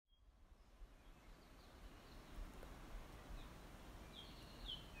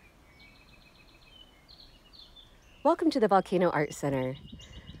Welcome to the Volcano Art Center.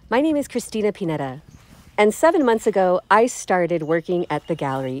 My name is Christina Pineda, and 7 months ago, I started working at the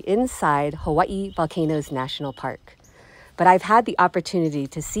gallery inside Hawaii Volcanoes National Park. But I've had the opportunity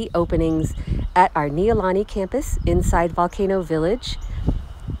to see openings at our Nialani campus inside Volcano Village.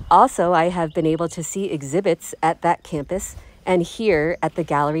 Also, I have been able to see exhibits at that campus and here at the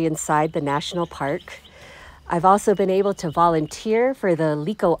gallery inside the national park. I've also been able to volunteer for the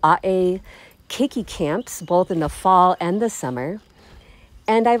Liko'a'e keiki camps, both in the fall and the summer.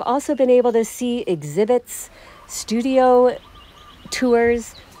 And I've also been able to see exhibits, studio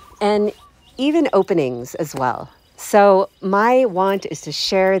tours, and even openings as well. So my want is to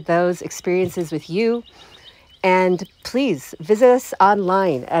share those experiences with you. And please visit us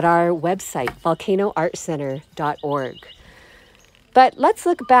online at our website, volcanoartcenter.org. But let's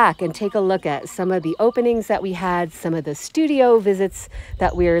look back and take a look at some of the openings that we had, some of the studio visits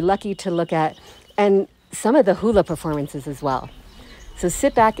that we were lucky to look at, and some of the hula performances as well. So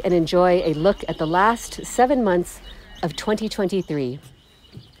sit back and enjoy a look at the last 7 months of 2023.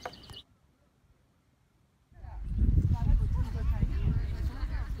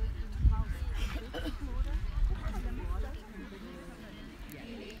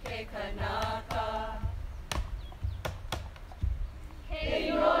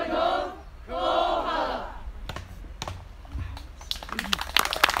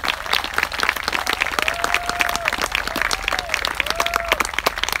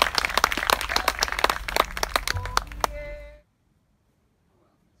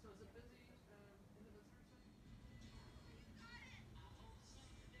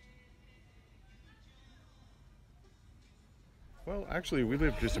 Well, actually, we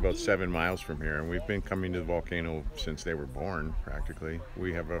live just about 7 miles from here, and we've been coming to the volcano since they were born, practically.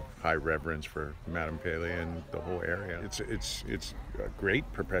 We have a high reverence for Madame Pele and the whole area. It's a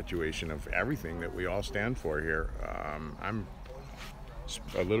great perpetuation of everything that we all stand for here. I'm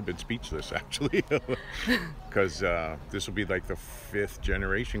a little bit speechless, actually, because this will be like the 5th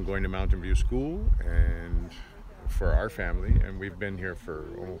generation going to Mountain View School, and for our family, and we've been here for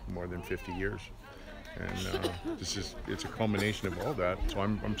more than 50 years. And it's a culmination of all that. So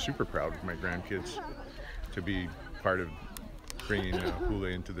I'm super proud of my grandkids to be part of bringing hula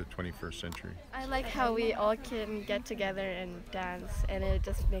into the 21st century. I like how we all can get together and dance, and it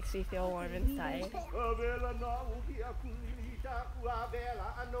just makes me feel warm inside.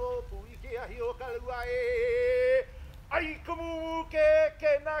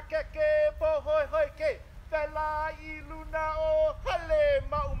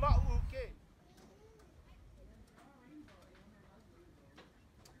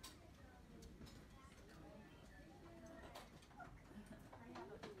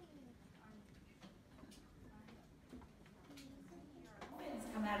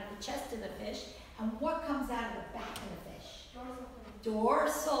 Come out of the chest of the fish, and what comes out of the back of the fish?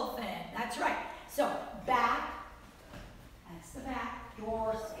 Dorsal fin. That's right. So back, that's the back,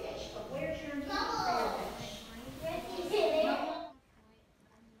 dorsal fish. But where's your knee for your fish?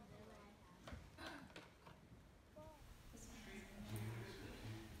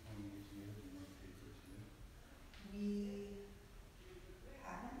 We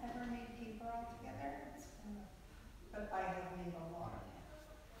haven't ever made paper all together, but I have made a lot of it.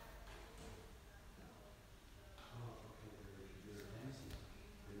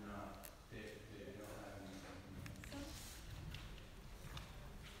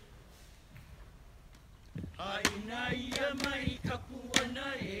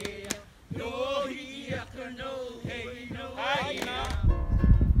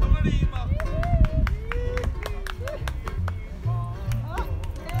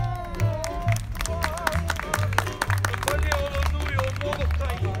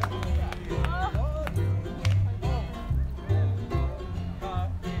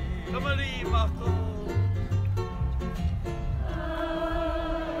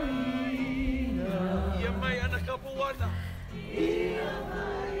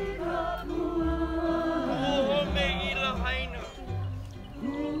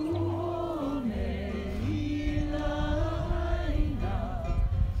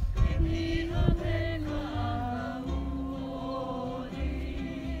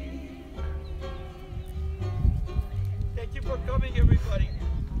 Thank you for coming, everybody.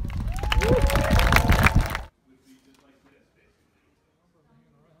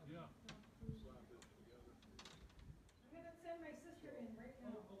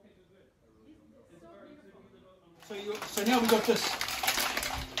 So now we got this.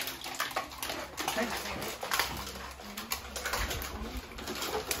 Okay.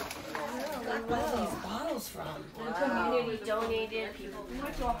 Where are these bottles from? community donated. People. We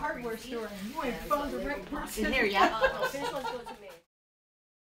went to a hardware store and boy, found the right person. In here, yeah. This one's going to me.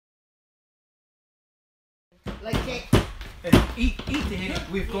 Like cake. Eat it,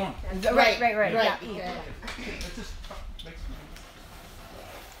 we've gone. Right. Yeah. Let's just make some.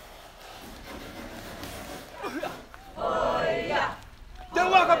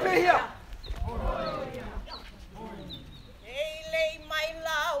 Don't walk up in here!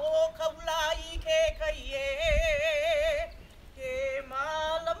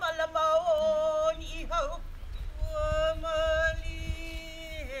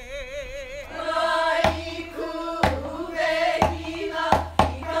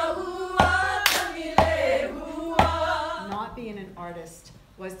 Not being an artist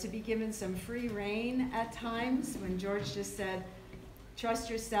was to be given some free rein at times when George just said, trust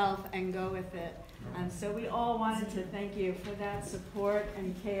yourself and go with it. And so we all wanted to thank you for that support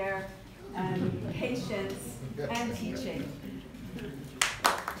and care and patience and teaching.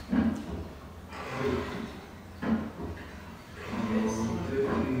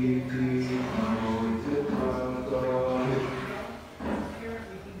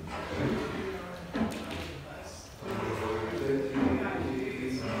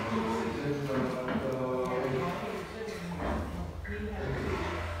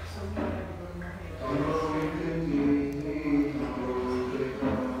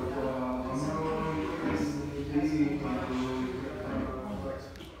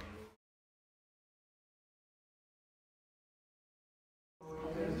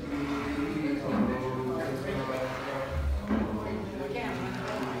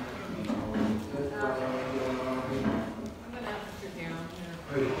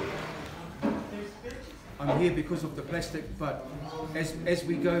 I'm here because of the plastic, but as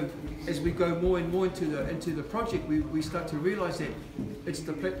we go more and more into the project, we start to realise that it's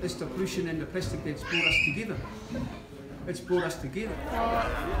the pollution and the plastic that's brought us together. It's brought us together. Well,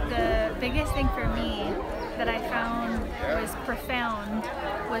 the biggest thing for me that I found was profound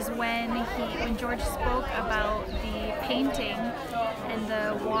was when George spoke about the painting and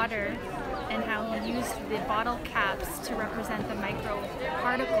the water and how he used the bottle caps to represent the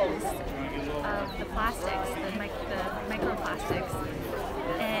microparticles of the plastics, the microplastics,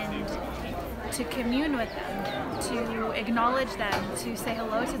 and to commune with them, to acknowledge them, to say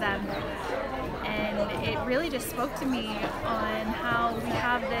hello to them. And it really just spoke to me on how we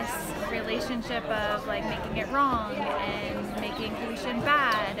have this relationship of like making it wrong and making pollution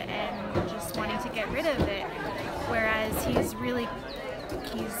bad and just wanting to get rid of it, whereas he's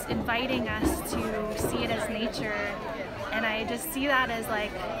inviting us to see it as nature. And I just see that as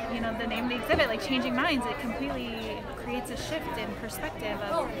like, you know, the name of the exhibit, like changing minds. It completely creates a shift in perspective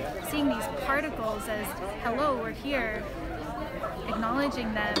of seeing these particles as, hello, we're here,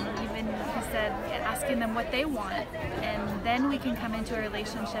 acknowledging them, even, he said, asking them what they want. And then we can come into a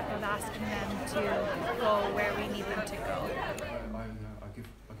relationship of asking them to go where we need them to go. I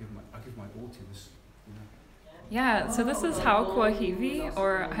give my all to this. Yeah, so this is Hauquahivi,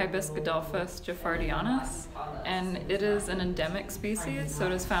 or Hibiscadelphus jaffardianus, and it is an endemic species, so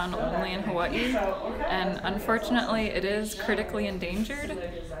it is found only in Hawaii, and unfortunately it is critically endangered,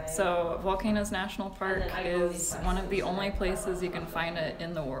 so Volcanoes National Park is one of the only places you can find it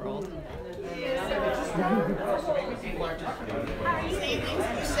in the world.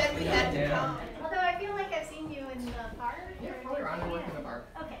 Although I feel like I've seen you in the park. Probably around and work in the park.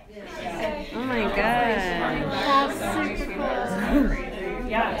 Okay. Oh my god. That's super cool.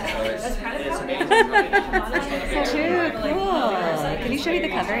 Too cool. Can you show me the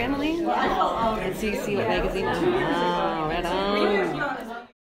cover, Emily? And so you see what magazine? Wow, right on.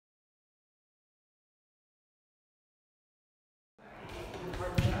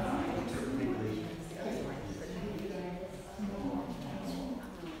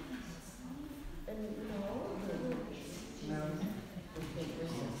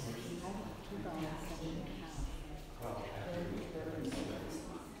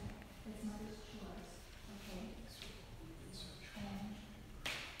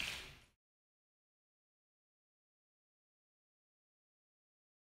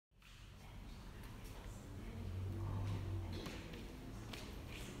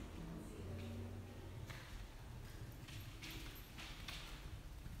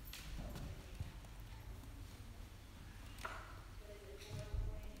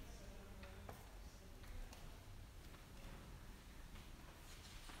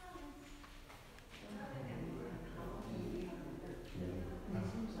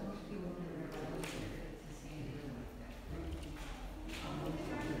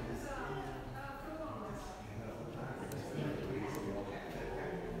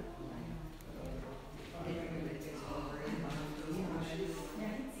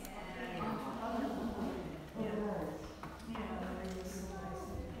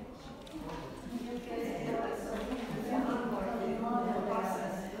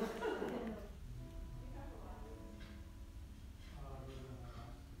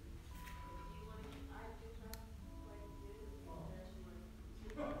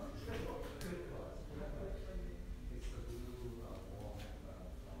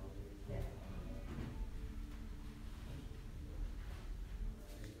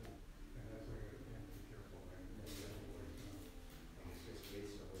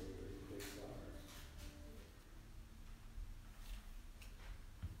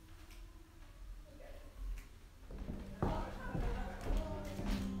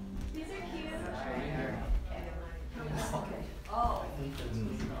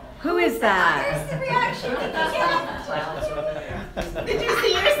 Who is that? Here's the reaction. Did you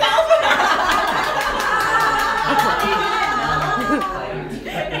see yourself?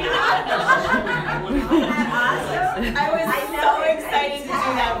 I was so excited to do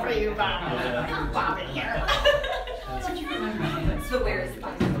that for you, Bob. Bob in here. So where's the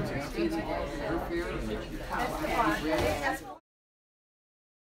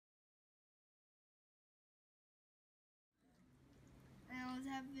I always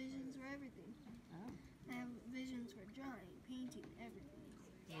have visions for everything. I have visions for drawing, painting, everything.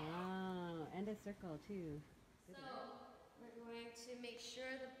 Wow, and a circle too. So we're going to make sure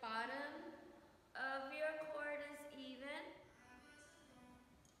the bottom of your cord is even.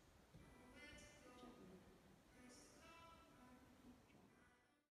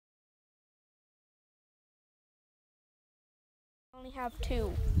 I only have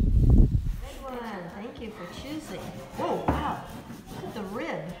two. Good one. Thank you for choosing. Whoa, wow. Look at the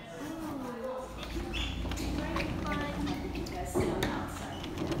rib.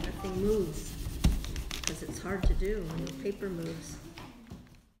 Nothing moves because it's hard to do when the paper moves.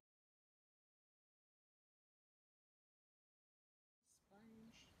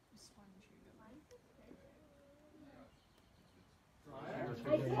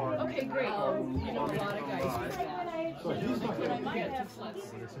 Okay, great. You know, a lot of guys use that. But I might have less.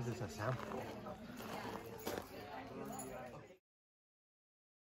 This is a sample.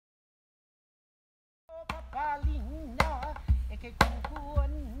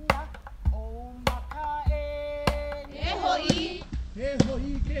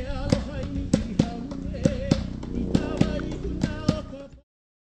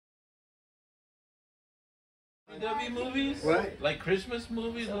 Lovey-dovey movies? What? Like Christmas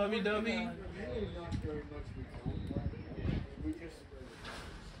movies, lovey-dovey?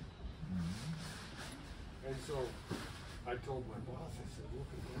 And so I told my boss, I said, look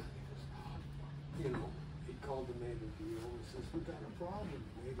at that. He goes, he called the neighbor deal and says, we got a problem.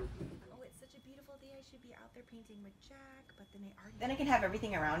 Neighbor deal. Oh, it's such a beautiful day. I should be out there painting with Jack, but then I can have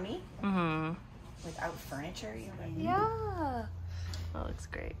everything around me without furniture. You know what I mean? Yeah. That looks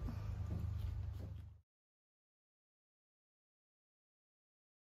great.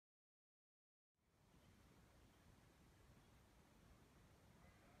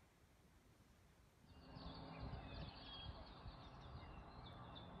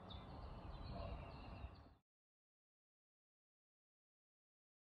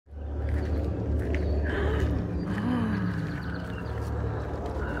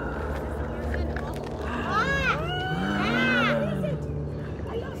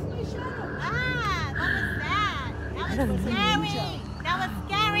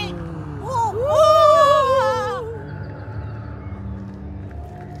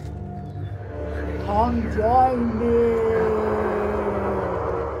 Come join me.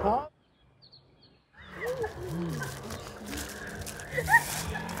 Come.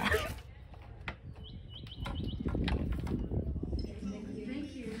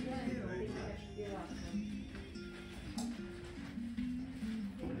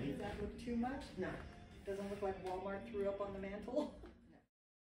 Does that look too much? No. Doesn't look like Walmart threw up on the mantle?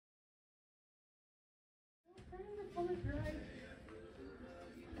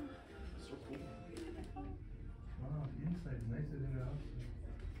 Wow, the inside's nicer than the outside.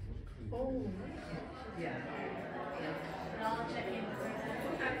 Oh, Yeah.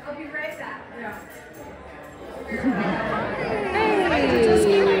 I'll be right back.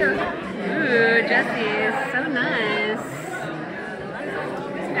 Ooh, Jessie, so nice.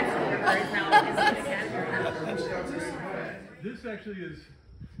 This actually is,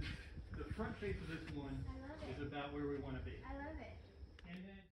 the front face of this one is about where we want to be. I love it. And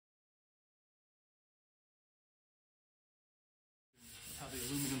then how the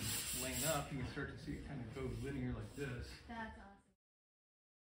aluminum's laying up, you can start to see it kind of go linear like this. That's awesome.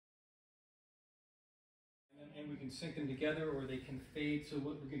 And we can sync them together or they can fade. So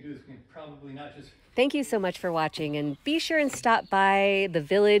what we can do is we can probably not just... Thank you so much for watching, and be sure and stop by the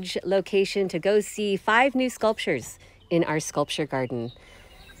village location to go see 5 new sculptures in our sculpture garden.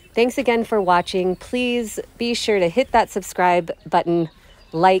 Thanks again for watching. Please be sure to hit that subscribe button,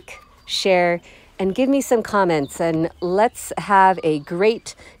 like, share, and give me some comments. And let's have a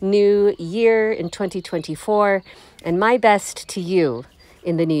great new year in 2024, and my best to you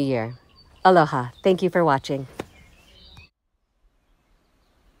in the new year. Aloha. Thank you for watching.